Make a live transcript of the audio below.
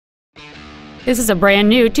This is a brand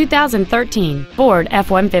new 2013 Ford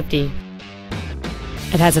F-150.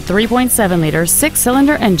 It has a 3.7-liter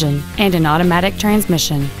six-cylinder engine and an automatic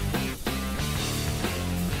transmission.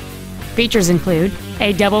 Features include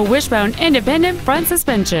a double wishbone independent front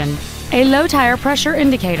suspension, a low tire pressure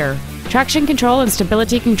indicator, traction control and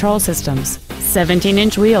stability control systems,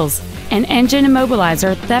 17-inch wheels, an engine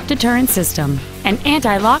immobilizer theft deterrent system, an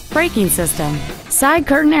anti-lock braking system, side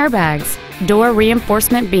curtain airbags, door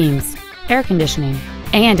reinforcement beams, air conditioning,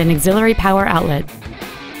 and an auxiliary power outlet.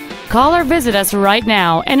 Call or visit us right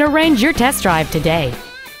now and arrange your test drive today.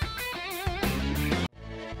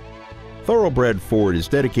 Thoroughbred Ford is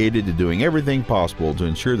dedicated to doing everything possible to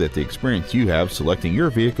ensure that the experience you have selecting your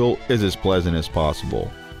vehicle is as pleasant as possible.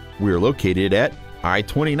 We are located at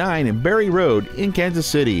I-29 and Berry Road in Kansas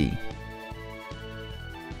City.